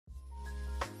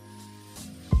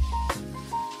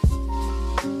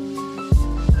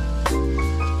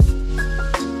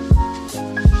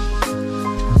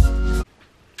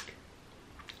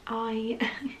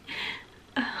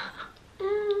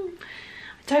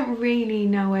don't really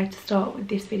know where to start with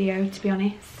this video, to be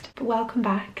honest, but welcome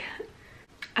back.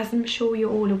 As I'm sure you're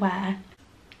all aware,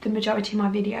 the majority of my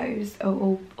videos are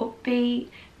all upbeat,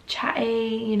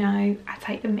 chatty, you know, I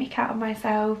take the mick out of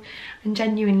myself, and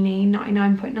genuinely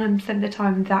 99.9% of the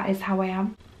time that is how I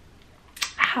am.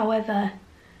 However,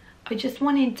 I just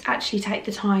wanted to actually take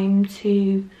the time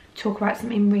to talk about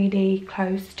something really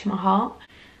close to my heart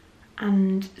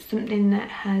and something that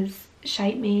has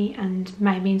shaped me and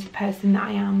made me into the person that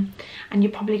I am. And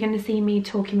you're probably going to see me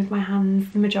talking with my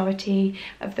hands the majority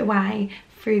of the way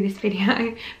through this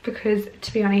video because,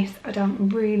 to be honest, I don't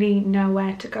really know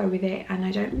where to go with it and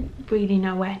I don't really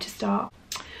know where to start.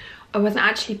 I wasn't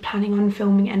actually planning on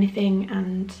filming anything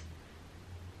and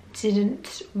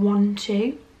didn't want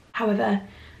to. However,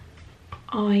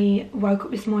 I woke up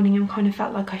this morning and kind of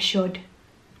felt like I should,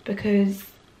 because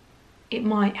it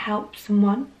might help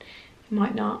someone, it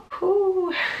might not.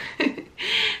 Ooh.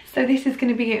 So this is going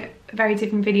to be a very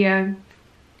different video.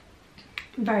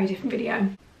 Very different video.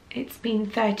 It's been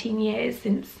 13 years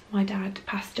since my dad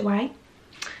passed away.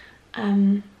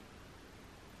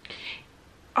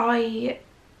 I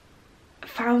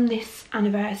found this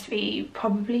anniversary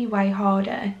probably way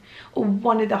harder, or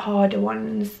one of the harder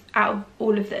ones out of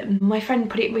all of them. My friend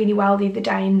put it really well the other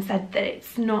day and said that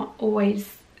it's not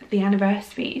always the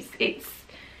anniversaries, it's,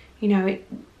 you know,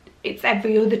 it's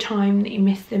every other time that you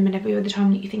miss them and every other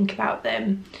time that you think about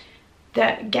them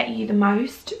that get you the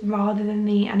most, rather than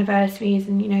the anniversaries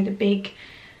and, you know, the big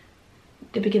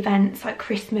events like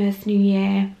Christmas, New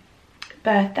Year,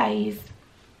 birthdays.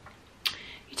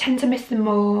 You tend to miss them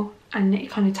more and it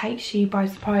kind of takes you by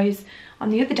surprise on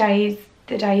the other days,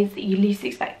 the days that you least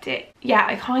expect it. Yeah,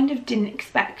 I kind of didn't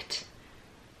expect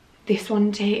this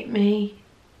one to hit me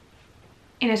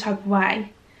in a type of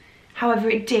way. However,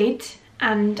 it did,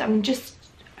 and I just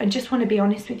want to be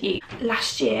honest with you.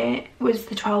 Last year was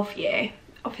the 12th year,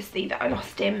 obviously, that I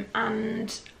lost him,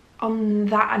 and on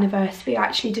that anniversary I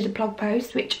actually did a blog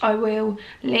post, which I will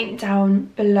link down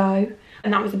below,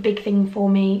 and that was a big thing for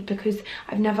me because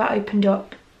I've never opened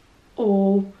up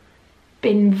or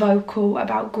been vocal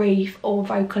about grief or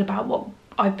vocal about what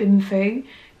I've been through,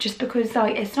 just because,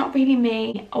 like, it's not really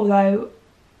me, although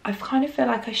I kind of feel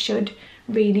like I should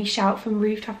really shout from the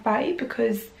rooftop about it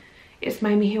because it's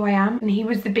made me who I am, and he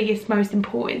was the biggest, most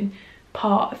important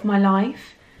part of my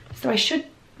life, so I should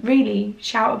really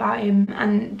shout about him.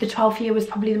 And the 12th year was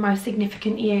probably the most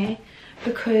significant year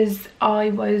because I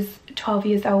was 12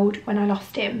 years old when I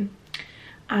lost him.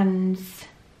 And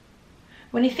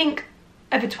when I think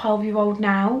of a 12-year-old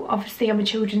now, obviously I'm a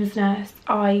children's nurse,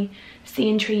 I see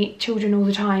and treat children all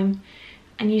the time,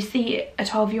 and you see a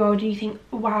 12-year-old and you think,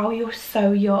 wow, you're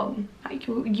so young, like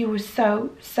you were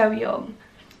so young,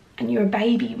 and you're a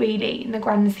baby really in the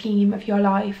grand scheme of your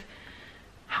life.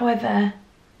 However,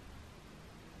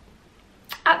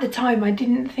 at the time I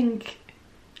didn't think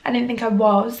I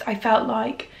was. I felt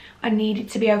like I needed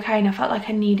to be okay, and I felt like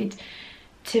I needed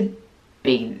to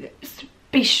be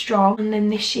strong. And then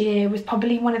this year was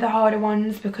probably one of the harder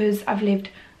ones because I've lived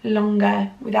longer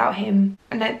without him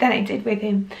than I did with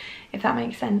him, if that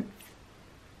makes sense.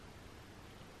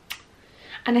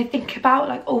 And I think about,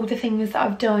 like, all the things that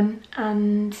I've done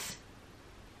and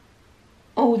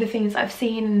all the things that I've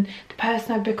seen and the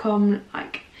person I've become.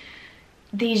 Like,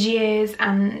 these years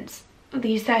and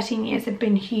these 13 years have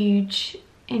been huge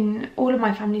in all of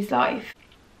my family's life.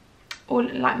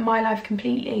 Like, my life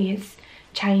completely has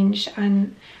changed,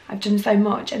 and I've done so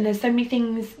much, and there's so many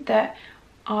things that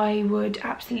I would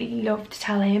absolutely love to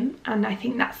tell him, and I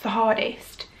think that's the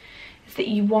hardest, is that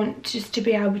you want just to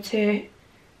be able to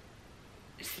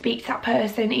speak to that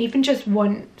person, even just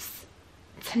once,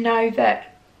 to know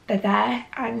that they're there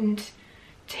and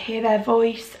to hear their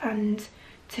voice and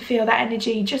to feel that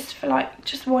energy, just for, like,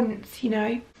 just once, you know.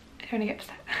 I don't want to get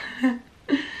upset.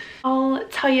 I'll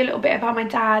tell you a little bit about my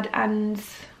dad and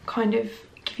kind of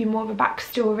give you more of a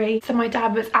backstory. So my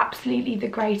dad was absolutely the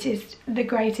greatest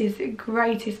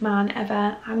man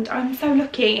ever, and I'm so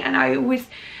lucky, and I always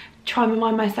try and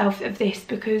remind myself of this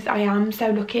because I am so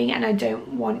lucky, and I don't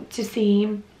want to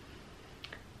seem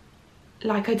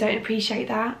like I don't appreciate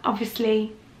that.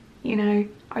 Obviously, you know,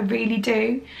 I really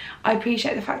do. I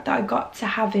appreciate the fact that I got to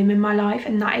have him in my life,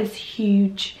 and that is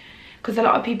huge because a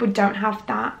lot of people don't have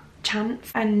that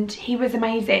chance. And he was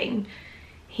amazing.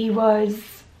 He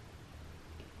was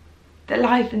the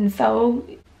life and soul.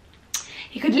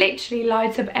 He could literally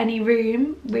light up any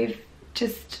room with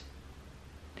just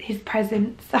his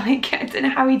presence. Like, I don't know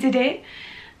how he did it.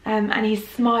 And his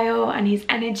smile and his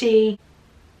energy,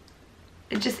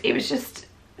 it was just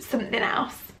something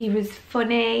else. He was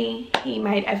funny, he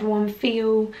made everyone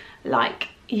feel like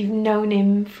you've known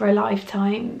him for a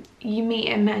lifetime. You meet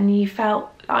him and you felt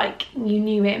like you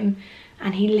knew him,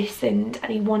 and he listened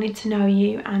and he wanted to know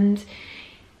you, and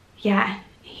yeah,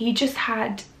 he just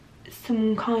had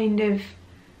some kind of,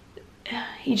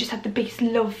 he just had the biggest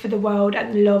love for the world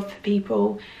and love for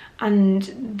people,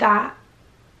 and that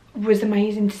was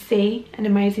amazing to see and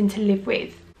amazing to live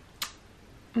with.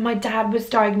 My dad was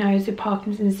diagnosed with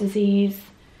Parkinson's disease,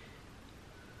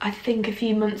 I think a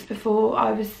few months before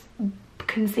I was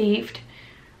conceived.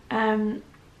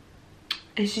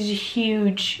 This is a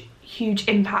huge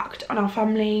impact on our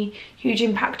family, huge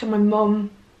impact on my mum.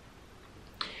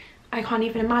 I can't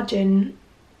even imagine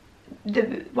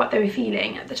what they were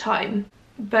feeling at the time.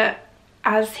 But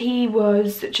as he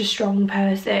was such a strong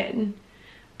person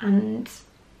and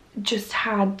just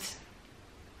had,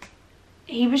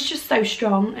 he was just so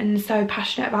strong and so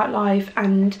passionate about life,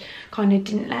 and kind of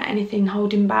didn't let anything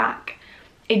hold him back.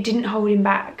 It didn't hold him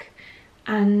back.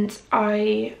 And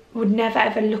I would never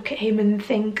ever look at him and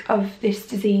think of this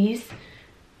disease.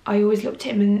 I always looked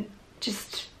at him and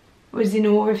just was in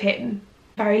awe of him.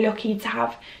 Very lucky to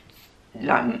have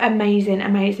like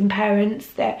amazing parents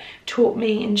that taught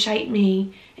me and shaped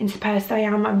me into the person I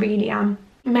am. I really am.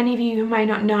 Many of you who may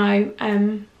not know,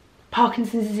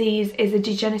 Parkinson's disease is a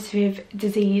degenerative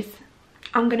disease.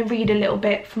 I'm going to read a little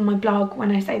bit from my blog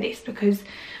when I say this, because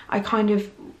I kind of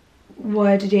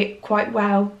worded it quite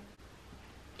well.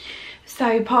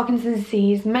 So Parkinson's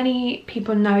disease, many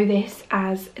people know this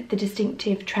as the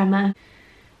distinctive tremor,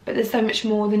 but there's so much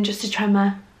more than just a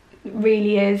tremor. It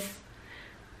really is.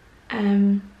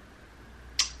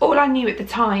 All I knew at the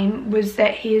time was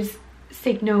that his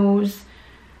signals,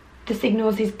 the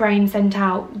signals his brain sent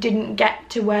out, didn't get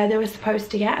to where they were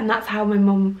supposed to get, and that's how my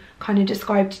mum kind of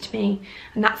described it to me,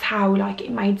 and that's how like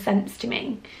it made sense to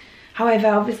me. However,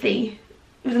 obviously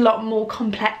it was a lot more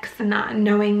complex than that, and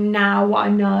knowing now what I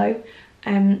know,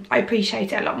 I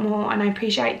appreciate it a lot more, and I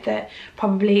appreciate that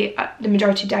probably the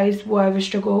majority of days were a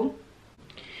struggle.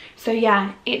 So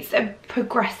yeah, it's a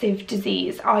progressive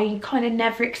disease. I kind of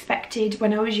never expected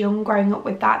when I was young, growing up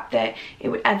with that it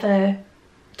would ever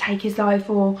take his life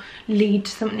or lead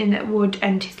to something that would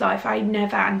end his life. I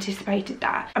never anticipated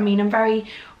that. I mean,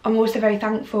 I'm also very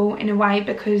thankful in a way,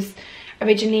 because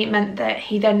originally it meant that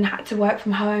he then had to work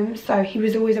from home, so he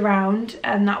was always around,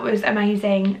 and that was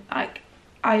amazing. Like,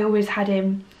 I always had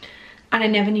him, and I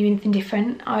never knew anything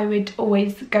different. I would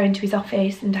always go into his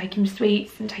office and take him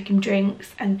sweets and take him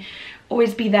drinks and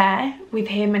always be there with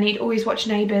him, and he'd always watch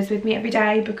Neighbours with me every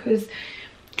day, because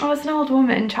I was an old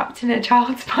woman trapped in a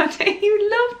child's body who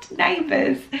loved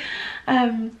Neighbours.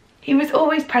 He was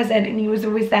always present and he was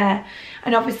always there,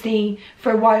 and obviously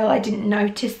for a while I didn't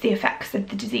notice the effects of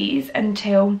the disease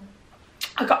until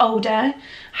I got older,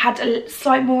 had a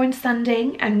slight more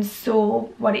understanding and saw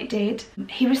what it did.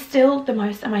 He was still the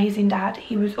most amazing dad.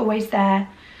 He was always there,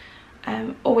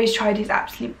 always tried his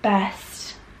absolute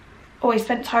best, always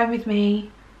spent time with me.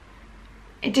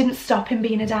 It didn't stop him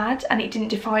being a dad, and it didn't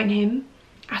define him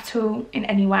at all in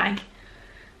any way.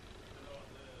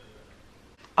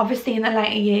 Obviously in the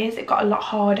later years it got a lot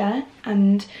harder,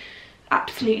 and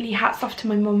absolutely hats off to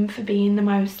my mum for being the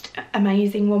most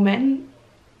amazing woman,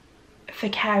 for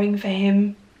caring for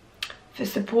him, for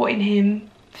supporting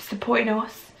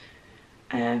us.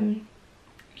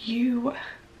 You're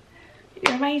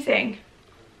amazing.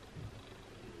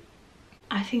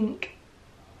 I think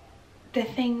the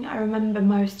thing I remember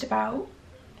most about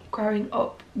growing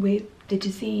up with the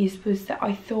disease was that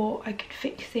I thought I could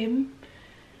fix him.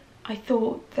 I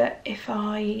thought that if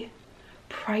I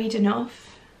prayed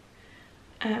enough,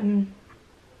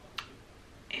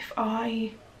 if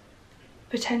I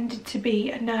pretended to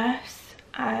be a nurse,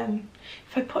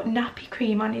 if I put nappy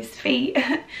cream on his feet,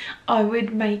 I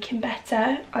would make him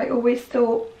better. I always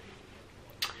thought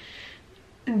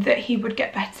that he would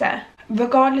get better.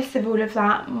 Regardless of all of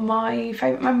that, my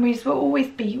favourite memories will always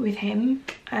be with him,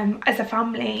 as a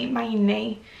family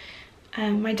mainly.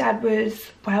 My dad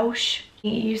was Welsh.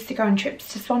 He used to go on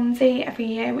trips to Swansea every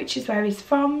year, which is where he's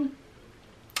from,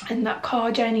 and that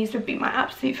car journeys would be my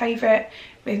absolute favourite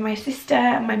with my sister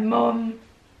and my mum.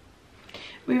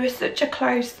 We were such a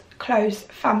close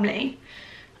family,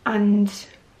 and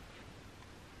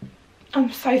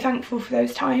I'm so thankful for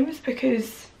those times,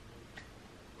 because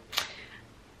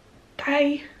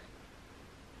they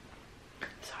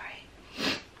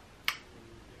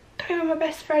were my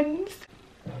best friends.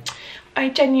 I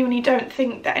genuinely don't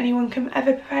think that anyone can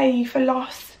ever prepare you for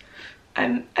loss,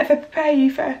 ever prepare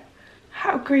you for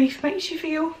how grief makes you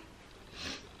feel.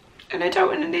 And I don't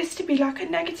want this to be like a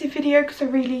negative video, because I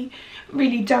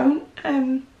really don't.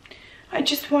 I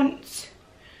just want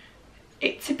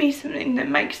it to be something that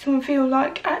makes someone feel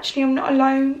like, actually, I'm not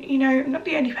alone, you know, I'm not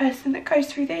the only person that goes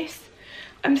through this.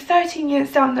 I'm 13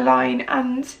 years down the line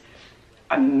and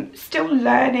I'm still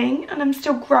learning and I'm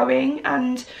still growing,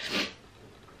 and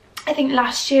I think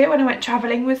last year when I went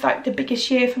travelling was like the biggest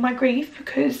year for my grief,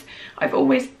 because I've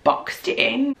always boxed it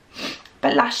in.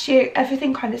 But last year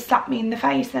everything kind of slapped me in the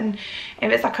face, and it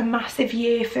was like a massive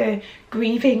year for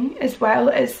grieving as well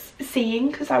as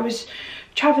seeing, because I was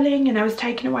travelling and I was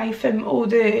taken away from all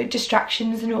the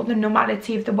distractions and all the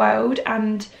normality of the world,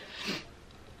 and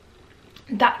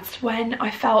that's when I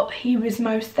felt he was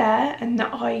most there and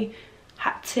that I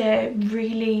had to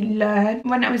really learn.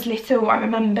 When I was little, I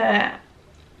remember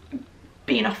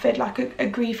being offered like a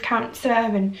grief counsellor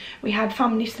and we had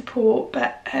family support,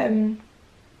 but I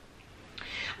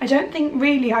don't think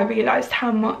really I realised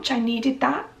how much I needed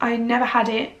that. I never had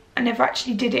it, I never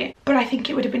actually did it, but I think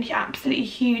it would have been absolutely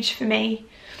huge for me,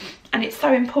 and it's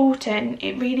so important,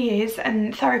 it really is.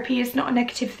 And therapy is not a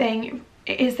negative thing,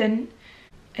 it isn't.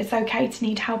 It's okay to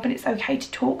need help and it's okay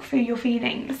to talk through your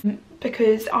feelings,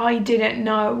 because I didn't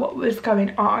know what was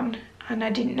going on and I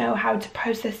didn't know how to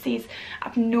process these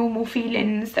abnormal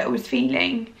feelings that I was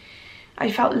feeling.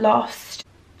 I felt lost.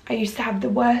 I used to have the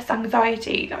worst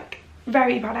anxiety, like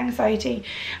very bad anxiety.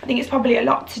 I think it's probably a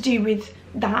lot to do with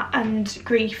that and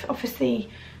grief, obviously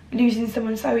losing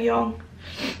someone so young.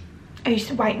 I used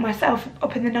to wake myself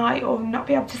up in the night or not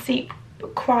be able to sleep,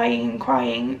 crying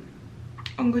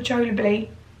uncontrollably,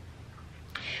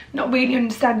 not really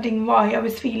understanding why I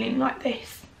was feeling like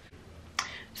this.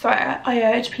 So I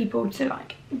urge people to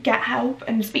like get help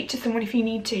and speak to someone if you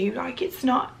need to. Like, it's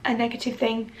not a negative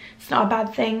thing, it's not a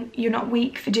bad thing, you're not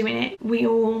weak for doing it. We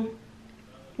all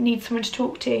need someone to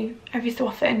talk to every so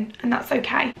often, and that's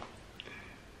okay.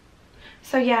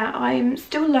 So yeah, I'm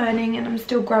still learning and I'm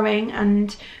still growing,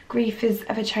 and grief is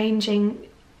ever changing.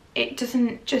 It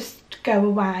doesn't just go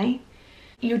away.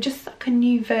 You're just like a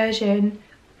new version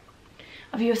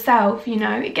of yourself, you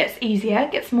know. It gets easier,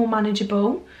 it gets more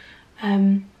manageable,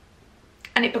 and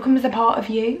it becomes a part of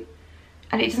you,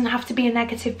 and it doesn't have to be a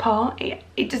negative part.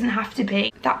 It doesn't have to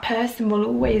be. That person will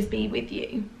always be with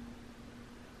you,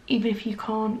 even if you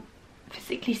can't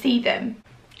physically see them.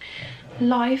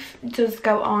 Life does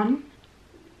go on,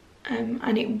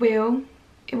 and it will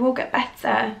get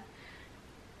better.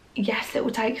 Yes, it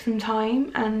will take some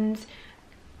time, and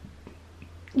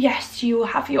yes, you will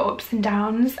have your ups and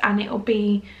downs, and it'll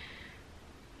be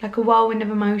like a whirlwind of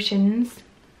emotions,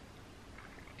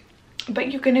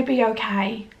 but you're gonna be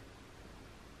okay.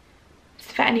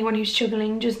 So for anyone who's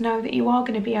struggling, just know that you are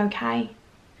gonna be okay.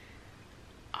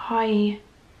 I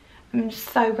am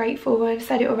so grateful, I've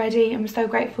said it already, I'm so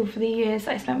grateful for the years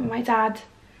I spent with my dad.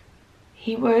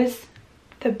 He was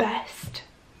the best,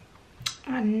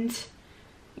 and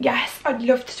yes, I'd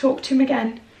love to talk to him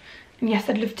again, and yes,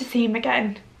 I'd love to see him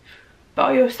again, but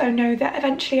I also know that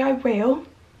eventually I will,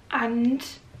 and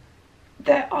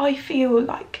that I feel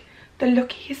like the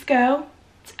luckiest girl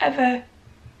to ever,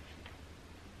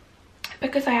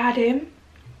 because I had him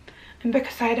and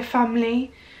because I had a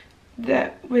family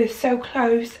that was so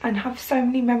close and have so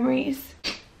many memories.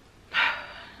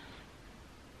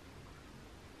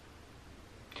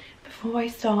 Before I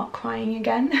start crying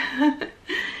again,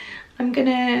 I'm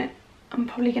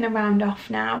probably gonna round off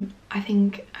now. I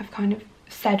think I've kind of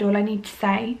said all I need to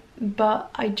say, but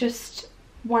I just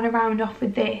want to round off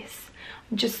with this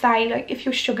and just say, like, if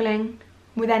you're struggling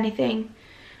with anything,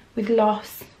 with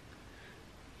loss,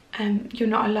 you're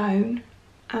not alone,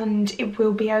 and it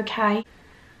will be okay.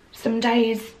 Some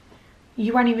days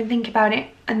you won't even think about it,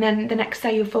 and then the next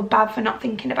day you'll feel bad for not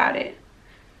thinking about it.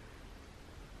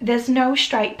 There's no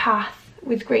straight path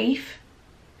with grief.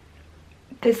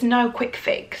 There's no quick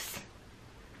fix.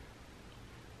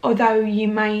 Although you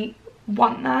may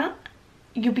want that,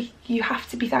 you have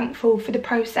to be thankful for the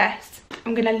process.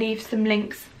 I'm going to leave some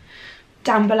links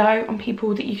down below on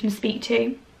people that you can speak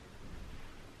to.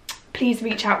 Please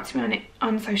reach out to me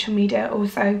on social media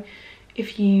also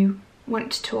if you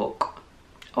want to talk,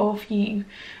 or if you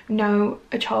know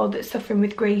a child that's suffering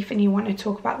with grief and you want to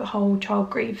talk about the whole child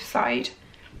grief side.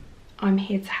 I'm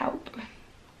here to help.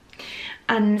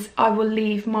 And I will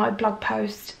leave my blog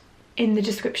post in the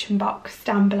description box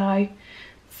down below,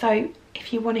 so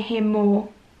if you want to hear more,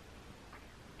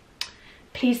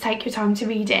 please take your time to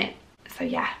read it. So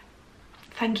yeah,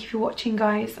 thank you for watching,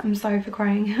 guys. I'm sorry for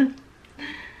crying.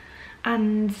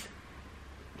 And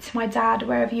to my dad,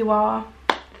 wherever you are,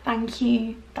 thank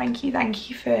you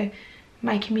for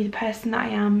making me the person that I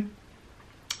am,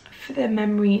 for the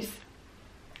memories,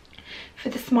 for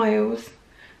the smiles,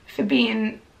 for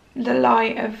being the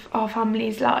light of our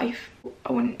family's life.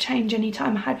 I wouldn't change any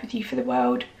time I had with you for the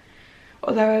world,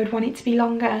 although I would want it to be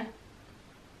longer.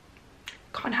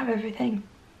 Can't have everything.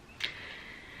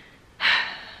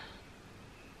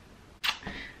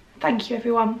 Thank you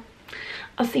everyone.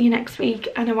 I'll see you next week,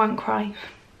 and I won't cry.